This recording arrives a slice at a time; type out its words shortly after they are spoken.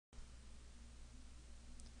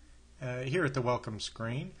Here at the welcome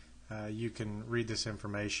screen, you can read this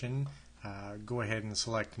information. Go ahead and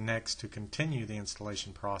select Next to continue the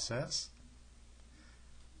installation process.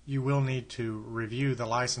 You will need to review the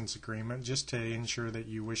license agreement just to ensure that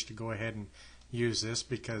you wish to go ahead and use this,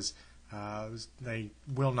 because they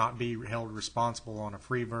will not be held responsible on a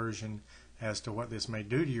free version as to what this may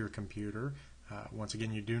do to your computer. Once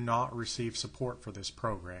again, you do not receive support for this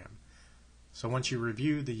program. So once you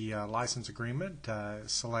review the license agreement,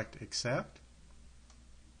 select Accept.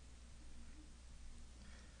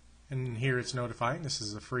 And here it's notifying this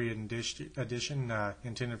is a free edition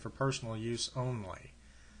intended for personal use only.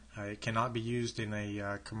 It cannot be used in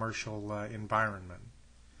a commercial environment.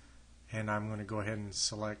 And I'm going to go ahead and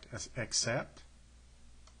select Accept.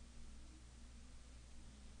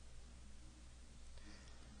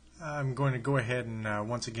 I'm going to go ahead and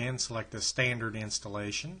once again select the standard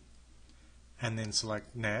installation and then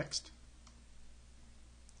select Next.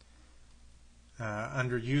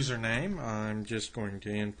 Under username, I'm just going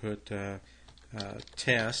to input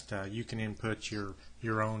test. You can input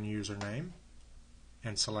your own username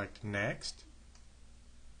and select Next.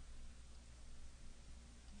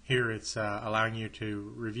 Here it's allowing you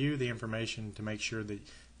to review the information to make sure that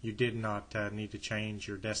you did not need to change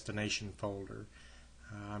your destination folder.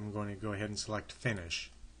 I'm going to go ahead and select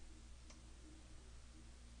Finish.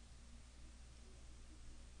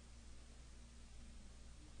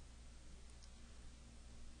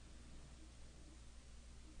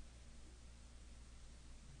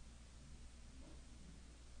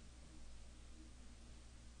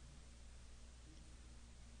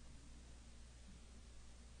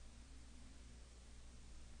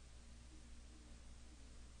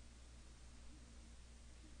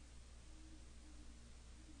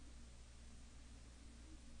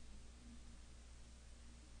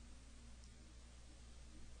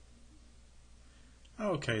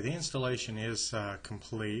 Okay, the installation is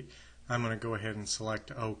complete. I'm going to go ahead and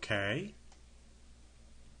select OK.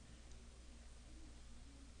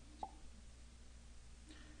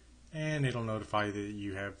 And it'll notify that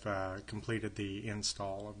you have completed the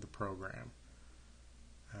install of the program.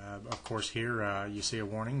 Of course, here you see a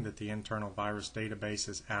warning that the internal virus database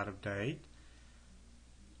is out of date.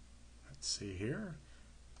 Let's see here.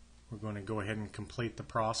 We're going to go ahead and complete the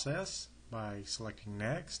process by selecting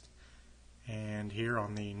Next. And here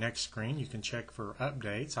on the next screen you can check for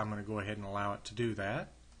updates. I'm going to go ahead and allow it to do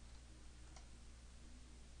that.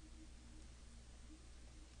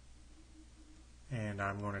 And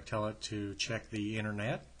I'm going to tell it to check the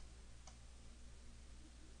internet.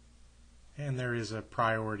 And there is a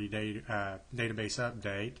priority database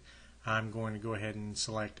update. I'm going to go ahead and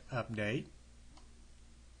select Update.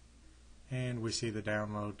 And we see the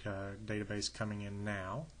download database coming in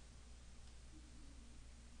now.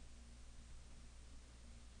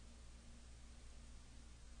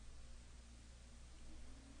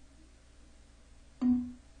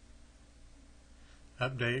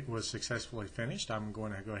 Update was successfully finished. I'm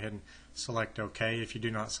going to go ahead and select OK. If you do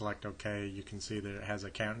not select OK, you can see that it has a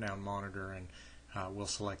countdown monitor, and we'll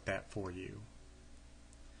select that for you.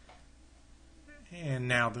 And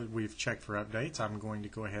now that we've checked for updates, I'm going to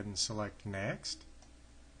go ahead and select Next.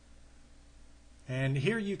 And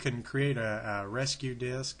here you can create a rescue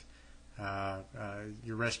disk.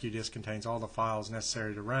 Your rescue disk contains all the files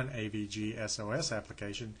necessary to run AVG SOS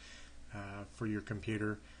application for your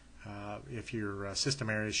computer. If your system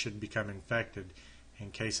areas should become infected.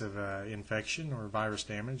 In case of infection or virus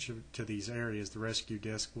damage to these areas, the rescue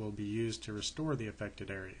disk will be used to restore the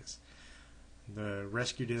affected areas. The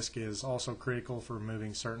rescue disk is also critical for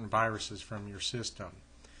removing certain viruses from your system.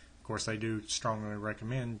 Of course, they do strongly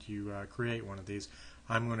recommend you create one of these.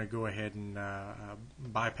 I'm going to go ahead and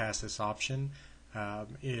bypass this option.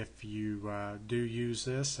 If you do use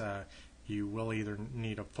this, you will either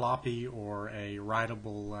need a floppy or a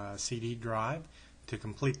writable CD drive to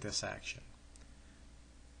complete this action.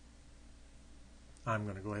 I'm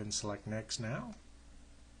going to go ahead and select Next now.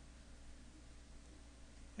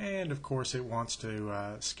 And of course it wants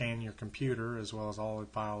to scan your computer as well as all the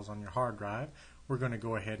files on your hard drive. We're going to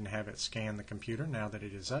go ahead and have it scan the computer now that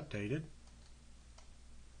it is updated.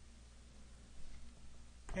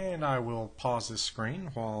 And I will pause this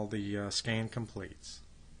screen while the scan completes.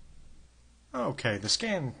 Okay, the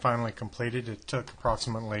scan finally completed. It took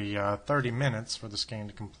approximately 30 minutes for the scan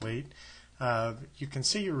to complete. You can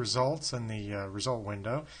see your results in the result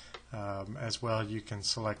window. As well, you can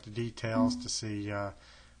select the details to see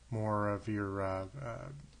more of your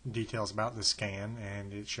details about the scan,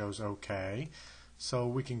 and it shows OK. So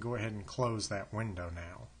we can go ahead and close that window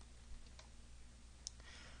now.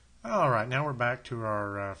 Alright, now we're back to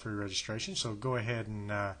our free registration, so go ahead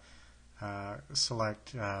and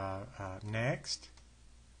select Next,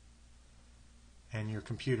 and your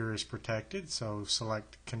computer is protected, so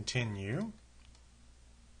select Continue.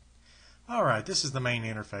 Alright, this is the main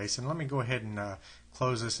interface, and let me go ahead and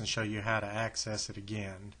close this and show you how to access it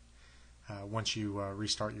again once you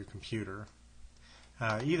restart your computer.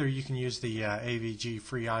 Either you can use the AVG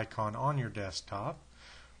free icon on your desktop,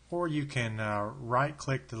 or you can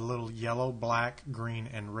right-click the little yellow, black, green,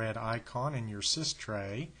 and red icon in your sys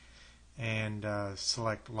tray and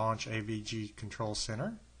select Launch AVG Control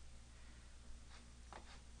Center.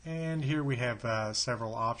 And here we have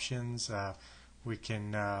several options. We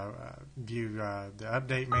can view the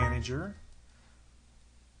Update Manager,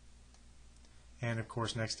 and of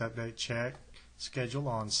course next update check schedule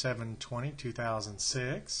on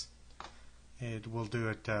 7/20/2006. It will do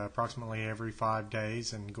it approximately every 5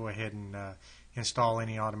 days and go ahead and install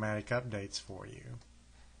any automatic updates for you.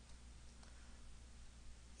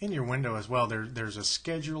 In your window as well, there's a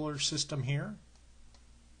scheduler system here.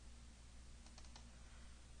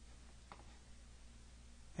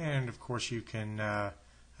 And of course you can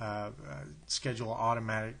schedule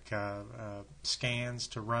automatic scans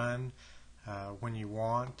to run when you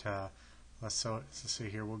want. Let's see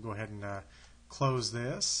here, we'll go ahead and close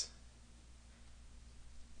this.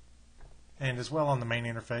 And as well on the main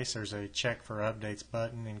interface there's a check for updates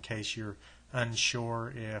button in case you're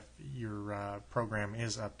unsure if your program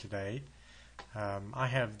is up to date. I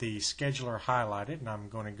have the scheduler highlighted, and I'm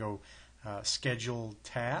going to go schedule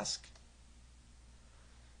task.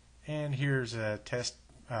 And here's a test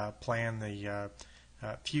plan, the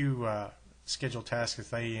few scheduled tasks that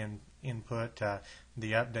they input,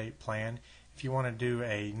 the update plan. If you want to do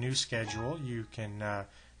a new schedule, you can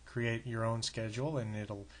create your own schedule, and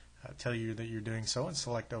it'll tell you that you're doing so, and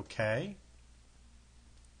select OK.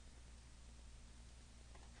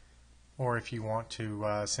 Or if you want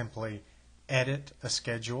to simply edit a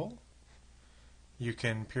schedule, you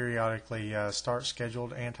can periodically start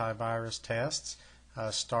scheduled antivirus tests.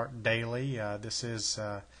 Start daily. This is,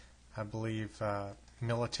 I believe,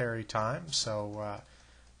 military time, so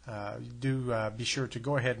do be sure to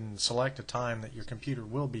go ahead and select a time that your computer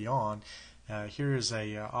will be on. Here is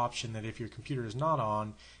a option that if your computer is not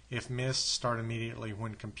on, if missed, start immediately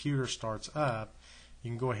when computer starts up.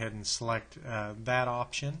 You can go ahead and select that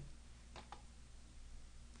option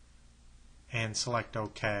and select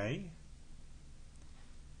OK.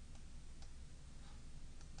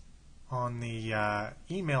 On the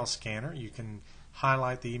email scanner, you can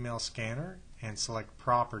highlight the email scanner and select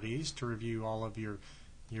Properties to review all of your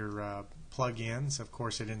plugins. Of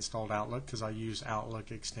course, it installed Outlook because I use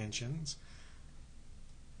Outlook extensions.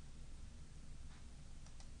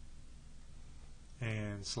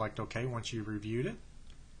 And select OK once you've reviewed it.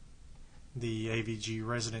 The AVG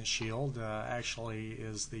Resident Shield actually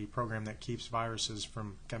is the program that keeps viruses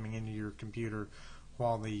from coming into your computer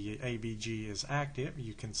while the AVG is active.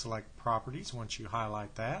 You can select Properties once you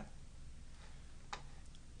highlight that.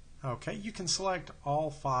 Okay, you can select all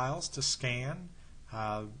files to scan.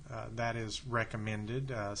 That is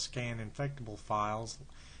recommended. Scan infectable files.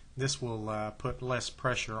 This will put less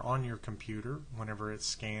pressure on your computer whenever it's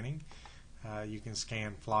scanning. You can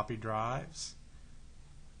scan floppy drives,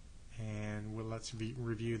 and let's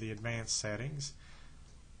review the advanced settings.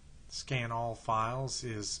 Scan all files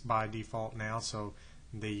is by default now, so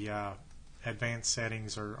the advanced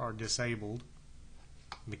settings are disabled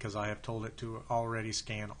because I have told it to already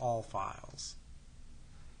scan all files.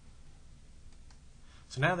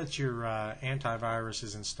 So now that your antivirus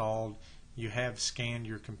is installed, you have scanned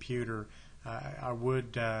your computer, I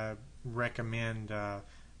would recommend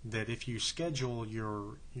that if you schedule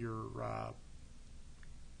your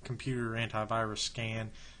computer antivirus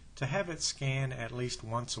scan, to have it scan at least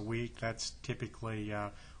once a week. That's typically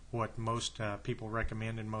what most people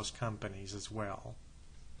recommend, in most companies as well.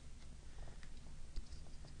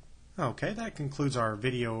 Okay, that concludes our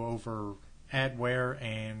video over adware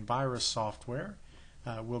and virus software.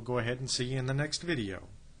 We'll go ahead and see you in the next video.